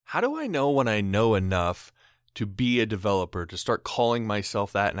How do I know when I know enough to be a developer, to start calling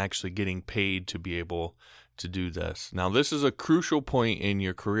myself that and actually getting paid to be able to do this? Now, this is a crucial point in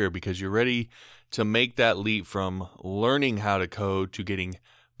your career because you're ready to make that leap from learning how to code to getting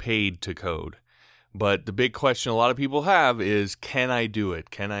paid to code. But the big question a lot of people have is, can I do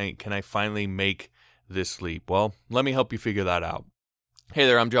it? Can I finally make this leap? Well, let me help you figure that out. Hey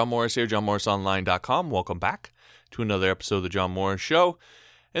there, I'm John Morris here, johnmorrisonline.com. Welcome back to another episode of The John Morris Show.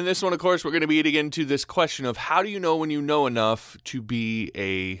 In this one, of course, we're going to be getting into this question of how do you know when you know enough to be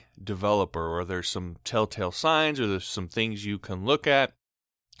a developer, or there's some telltale signs, or there's some things you can look at.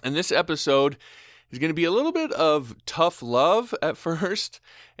 And this episode is going to be a little bit of tough love at first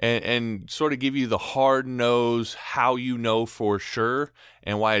and sort of give you the hard nose how you know for sure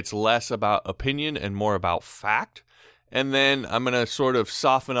and why it's less about opinion and more about fact. And then I'm going to sort of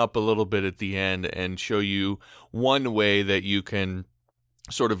soften up a little bit at the end and show you one way that you can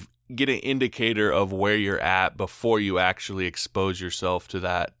sort of get an indicator of where you're at before you actually expose yourself to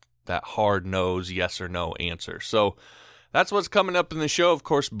that hard nose yes or no answer. So that's what's coming up in the show. Of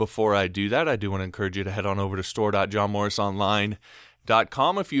course, before I do that, I do want to encourage you to head on over to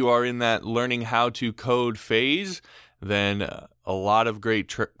store.johnmorrisonline.com. If you are in that learning how to code phase, then a lot of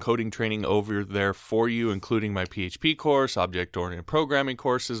great coding training over there for you, including my PHP course, object-oriented programming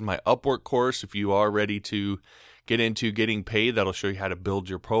courses, my Upwork course. If you are ready to get into getting paid, that'll show you how to build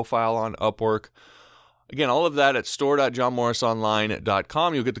your profile on Upwork. Again, all of that at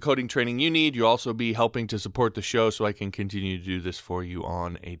store.johnmorrisonline.com. You'll get the coding training you need. You'll also be helping to support the show so I can continue to do this for you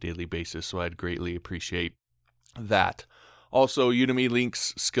on a daily basis. So I'd greatly appreciate that. Also, Udemy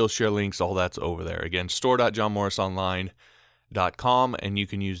links, Skillshare links, all that's over there. Again, store.johnmorrisonline.com, and you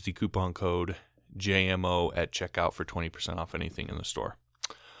can use the coupon code JMO at checkout for 20% off anything in the store.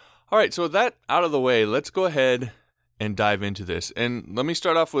 All right, so with that out of the way, let's go ahead and dive into this. And let me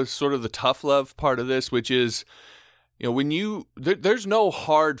start off with sort of the tough love part of this, which is, there's no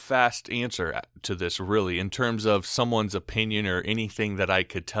hard, fast answer to this really in terms of someone's opinion or anything that I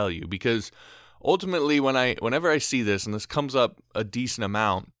could tell you. Because ultimately, whenever I see this, and this comes up a decent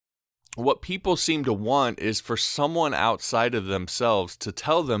amount, what people seem to want is for someone outside of themselves to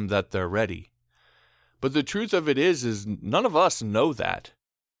tell them that they're ready. But the truth of it is none of us know that.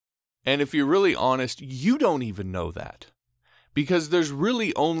 And if you're really honest, you don't even know that. Because there's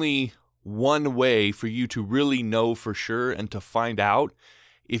really only one way for you to really know for sure and to find out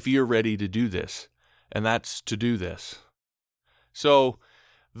if you're ready to do this. And that's to do this. So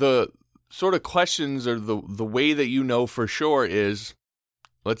the sort of questions or the way that you know for sure is,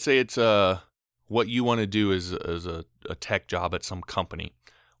 let's say it's what you want to do is a tech job at some company.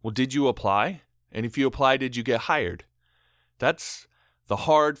 Well, did you apply? And if you apply, did you get hired? That's the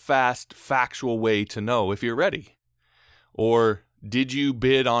hard, fast, factual way to know if you're ready. Or did you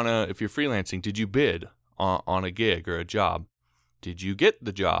bid if you're freelancing, did you bid on a gig or a job? Did you get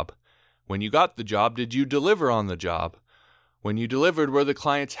the job? When you got the job, did you deliver on the job? When you delivered, were the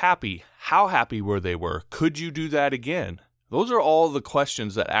clients happy? How happy were they? Could you do that again? Those are all the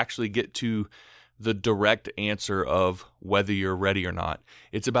questions that actually get to the direct answer of whether you're ready or not.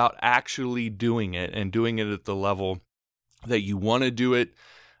 It's about actually doing it and doing it at the level that you want to do it,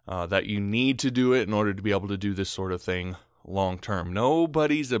 that you need to do it in order to be able to do this sort of thing long term.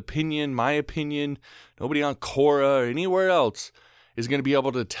 Nobody's opinion, my opinion, nobody on Quora or anywhere else is going to be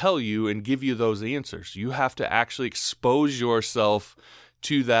able to tell you and give you those answers. You have to actually expose yourself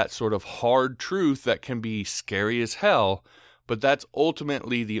to that sort of hard truth that can be scary as hell, but that's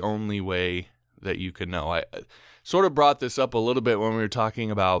ultimately the only way that you can know. I sort of brought this up a little bit when we were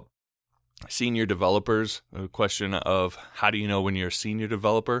talking about senior developers, the question of how do you know when you're a senior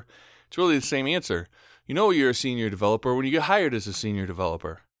developer? It's really the same answer. You know you're a senior developer when you get hired as a senior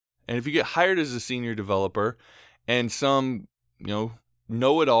developer. And if you get hired as a senior developer and some,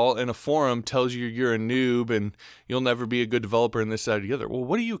 know-it-all in a forum tells you you're a noob and you'll never be a good developer in this, that, or the other, well,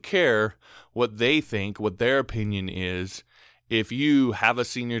 what do you care what they think, what their opinion is? If you have a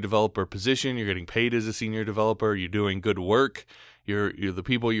senior developer position, you're getting paid as a senior developer, you're doing good work, you're the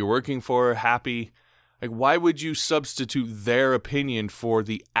people you're working for are happy. Like, why would you substitute their opinion for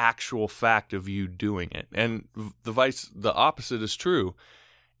the actual fact of you doing it? And the opposite is true.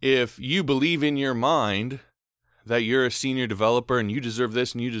 If you believe in your mind that you're a senior developer and you deserve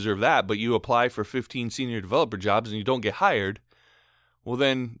this and you deserve that, but you apply for 15 senior developer jobs and you don't get hired, well,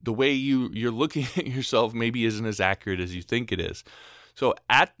 then the way you're looking at yourself maybe isn't as accurate as you think it is. So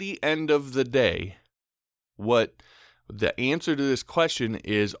at the end of the day, what the answer to this question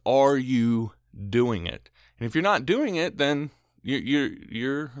is, are you doing it? And if you're not doing it, then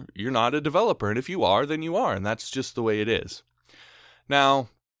you're not a developer. And if you are, then you are. And that's just the way it is. Now,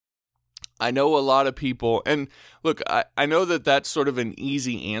 I know a lot of people, and look, I know that that's sort of an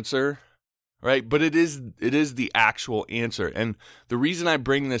easy answer, right? But it is the actual answer. And the reason I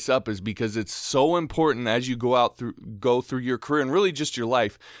bring this up is because it's so important as you go through your career and really just your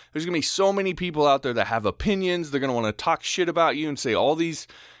life. There's going to be so many people out there that have opinions. They're going to want to talk shit about you and say all these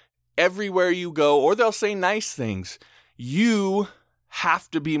everywhere you go, or they'll say nice things. You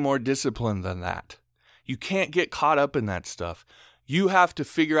have to be more disciplined than that. You can't get caught up in that stuff. You have to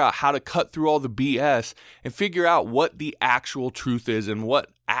figure out how to cut through all the BS and figure out what the actual truth is and what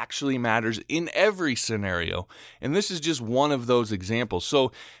actually matters in every scenario. And this is just one of those examples.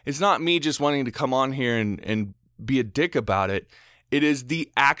 So it's not me just wanting to come on here and be a dick about it. It is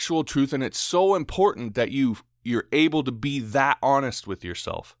the actual truth, and it's so important that you're able to be that honest with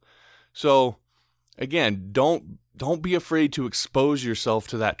yourself. So again, don't be afraid to expose yourself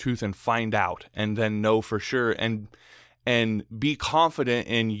to that truth and find out and then know for sure, and be confident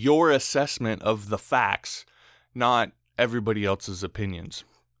in your assessment of the facts, not everybody else's opinions.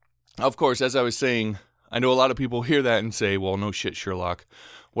 Of course, as I was saying, I know a lot of people hear that and say, well, no shit, Sherlock.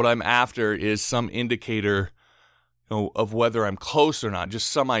 What I'm after is some indicator, of whether I'm close or not, just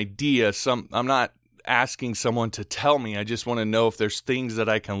some idea. I'm not asking someone to tell me. I just want to know if there's things that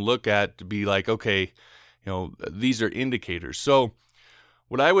I can look at to be like, okay, these are indicators. So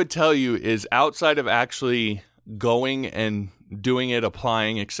what I would tell you is, outside of actually going and doing it,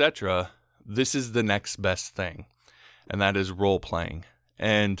 applying, etc., this is the next best thing, and that is role playing.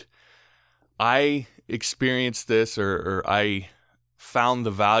 And I experienced this, or I found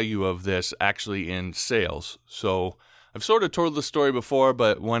the value of this actually in sales. So I've sort of told the story before,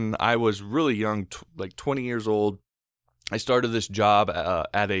 but when I was really young, like 20 years old, I started this job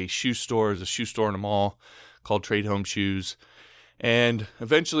at a shoe store. There's a shoe store in a mall called Trade Home Shoes, and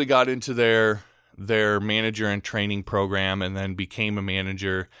eventually got into their manager and training program, and then became a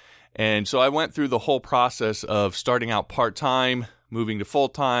manager. And so I went through the whole process of starting out part-time, moving to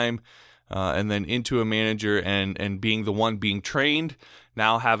full-time, and then into a manager, and being the one being trained,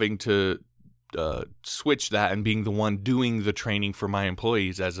 now having to switch that and being the one doing the training for my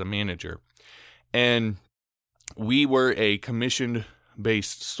employees as a manager. And we were a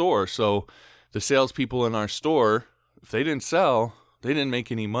commission-based store, so the salespeople in our store, if they didn't sell, they didn't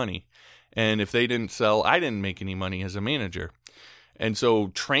make any money. And if they didn't sell, I didn't make any money as a manager. And so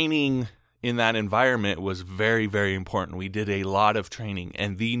training in that environment was very, very important. We did a lot of training.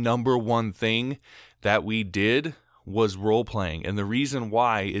 And the number one thing that we did was role playing. And the reason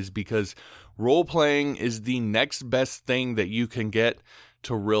why is because role playing is the next best thing that you can get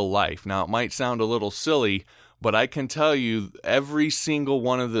to real life. Now, it might sound a little silly, but I can tell you every single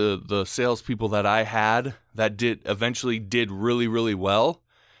one of the salespeople that I had that eventually did really, really well,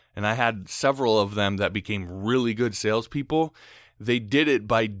 and I had several of them that became really good salespeople, they did it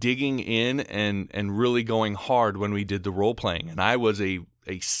by digging in and really going hard when we did the role playing. And I was a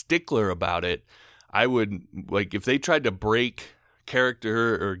stickler about it. I would, like, if they tried to break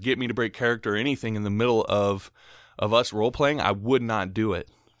character or get me to break character or anything in the middle of us role playing, I would not do it.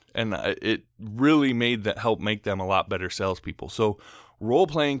 And it really helped make them a lot better salespeople. So role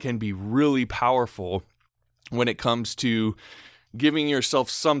playing can be really powerful when it comes to giving yourself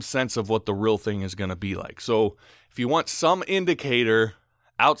some sense of what the real thing is going to be like. So if you want some indicator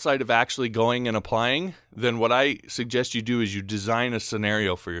outside of actually going and applying, then what I suggest you do is you design a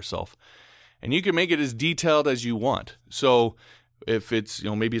scenario for yourself. And you can make it as detailed as you want. So if it's,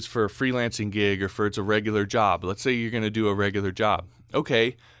 maybe it's for a freelancing gig or for it's a regular job. Let's say you're going to do a regular job.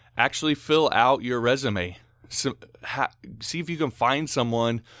 Okay, actually fill out your resume. So, see if you can find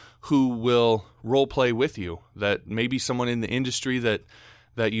someone who will role play with you, that maybe someone in the industry that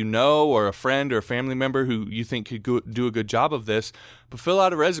you know, or a friend or a family member who you think could do a good job of this. But fill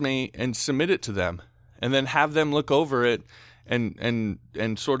out a resume and submit it to them, and then have them look over it and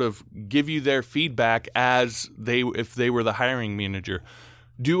sort of give you their feedback if they were the hiring manager.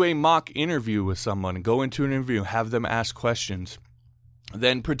 Do a mock interview with someone. Go into an interview, have them ask questions.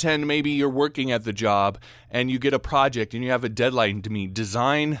 Then pretend maybe you're working at the job and you get a project and you have a deadline to meet.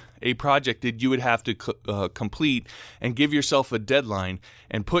 Design a project that you would have to complete and give yourself a deadline,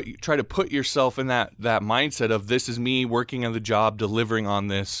 and try to put yourself in that mindset of, this is me working on the job, delivering on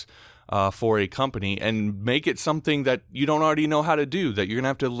this for a company, and make it something that you don't already know how to do, that you're going to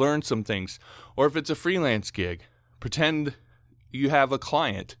have to learn some things. Or if it's a freelance gig, pretend you have a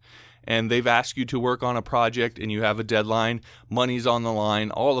client and they've asked you to work on a project and you have a deadline, money's on the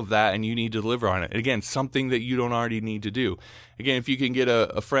line, all of that, and you need to deliver on it. Again, something that you don't already need to do. Again, if you can get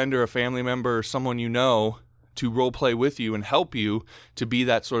a friend or a family member or someone you know to role play with you and help you to be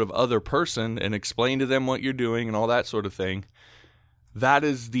that sort of other person and explain to them what you're doing and all that sort of thing, that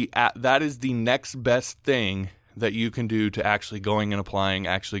is the next best thing that you can do to actually going and applying,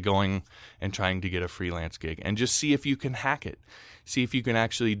 actually going and trying to get a freelance gig, and just see if you can hack it. See if you can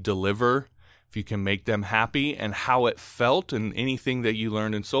actually deliver, if you can make them happy, and how it felt, and anything that you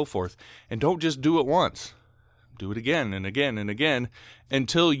learned and so forth. And don't just do it once. Do it again and again and again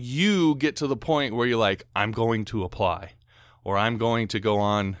until you get to the point where you're like, I'm going to apply, or I'm going to go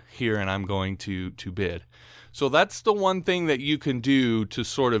on here and I'm going to bid. So that's the one thing that you can do to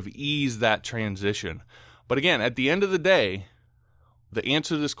sort of ease that transition. But again, at the end of the day, the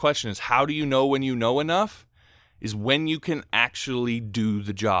answer to this question is, how do you know when you know enough? Is when you can actually do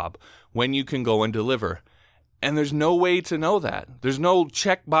the job, when you can go and deliver. And there's no way to know that. There's no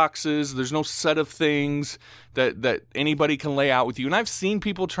check boxes. There's no set of things that anybody can lay out with you. And I've seen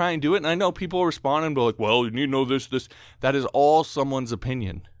people try and do it, and I know people respond and be like, well, you need to know this. That is all someone's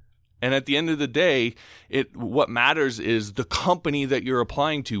opinion. And at the end of the day, what matters is the company that you're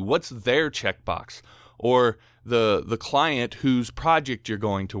applying to. What's their checkbox? Or the client whose project you're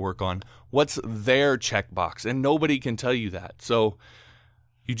going to work on. What's their checkbox? And nobody can tell you that. So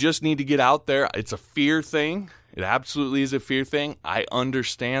you just need to get out there. It's a fear thing. It absolutely is a fear thing. I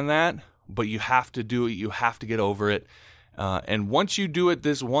understand that, but you have to do it. You have to get over it. And once you do it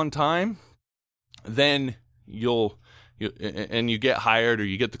this one time, then you get hired, or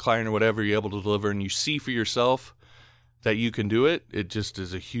you get the client or whatever, you're able to deliver, and you see for yourself that you can do it. It just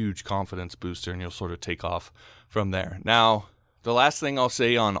is a huge confidence booster, and you'll sort of take off from there. Now, the last thing I'll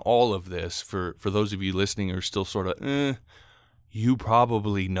say on all of this, for those of you listening who are still sort of, you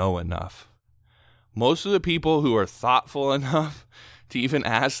probably know enough. Most of the people who are thoughtful enough to even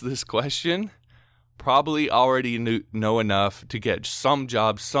ask this question probably already know enough to get some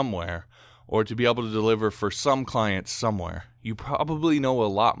job somewhere, or to be able to deliver for some clients somewhere. You probably know a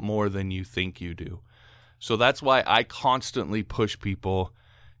lot more than you think you do. So that's why I constantly push people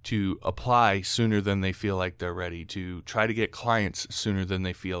to apply sooner than they feel like they're ready, to try to get clients sooner than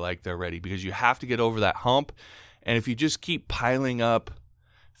they feel like they're ready, because you have to get over that hump. And if you just keep piling up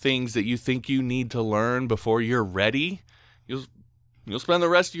things that you think you need to learn before you're ready, you'll spend the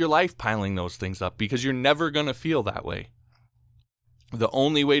rest of your life piling those things up, because you're never going to feel that way. The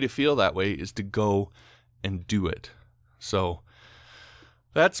only way to feel that way is to go and do it. So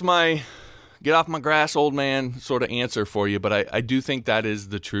that's my get off my grass, old man sort of answer for you. But I do think that is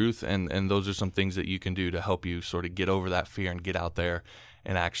the truth. And those are some things that you can do to help you sort of get over that fear and get out there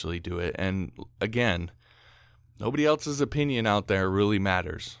and actually do it. And again, nobody else's opinion out there really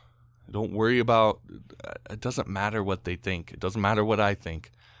matters. Don't worry about, it doesn't matter what they think. It doesn't matter what I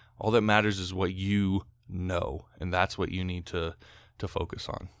think. All that matters is what you know. And that's what you need to focus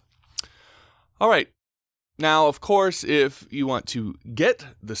on. All right. Now, of course, if you want to get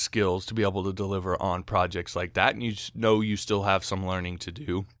the skills to be able to deliver on projects like that, and you know you still have some learning to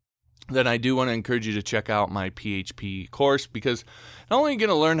do, then I do want to encourage you to check out my PHP course, because not only are you going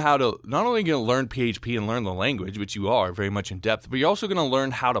to learn PHP and learn the language, which you are very much in depth, but you're also going to learn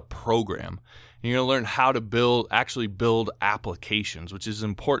how to program. And you're going to learn how to actually build applications, which is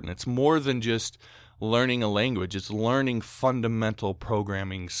important. It's more than just learning a language. It's learning fundamental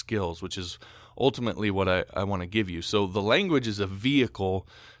programming skills, which is ultimately what I want to give you. So the language is a vehicle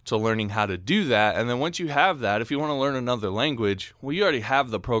to learning how to do that. And then once you have that, if you want to learn another language, well, you already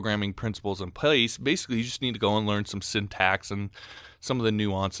have the programming principles in place. Basically, you just need to go and learn some syntax and some of the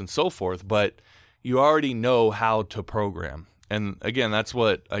nuance and so forth. But you already know how to program. And again, that's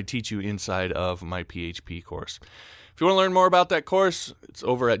what I teach you inside of my PHP course. If you want to learn more about that course, it's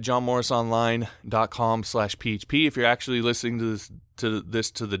over at johnmorrisonline.com/PHP. If you're actually listening to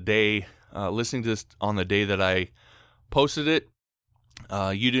this on the day that I posted it,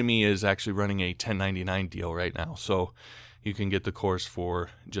 Udemy is actually running a $10.99 deal right now. So you can get the course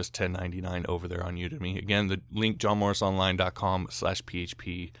for just $10.99 over there on Udemy. Again, the link,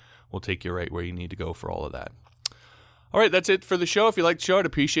 johnmorrisonline.com/PHP, will take you right where you need to go for all of that. All right, that's it for the show. If you like the show, I'd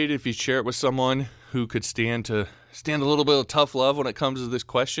appreciate it if you share it with someone who could stand a little bit of tough love when it comes to this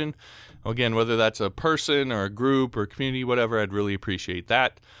question. Again, whether that's a person or a group or a community, whatever, I'd really appreciate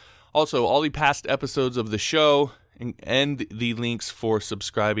that. Also, all the past episodes of the show and the links for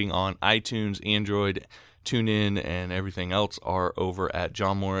subscribing on iTunes, Android, TuneIn, and everything else are over at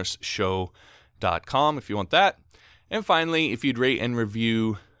johnmorrisshow.com if you want that. And finally, if you'd rate and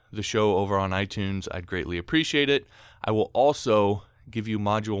review the show over on iTunes, I'd greatly appreciate it. I will also give you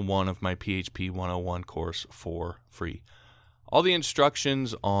Module 1 of my PHP 101 course for free. All the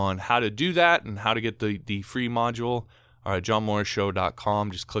instructions on how to do that and how to get the free module are at johnmorrisshow.com.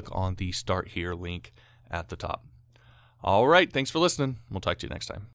 Just click on the Start Here link at the top. All right, thanks for listening. We'll talk to you next time.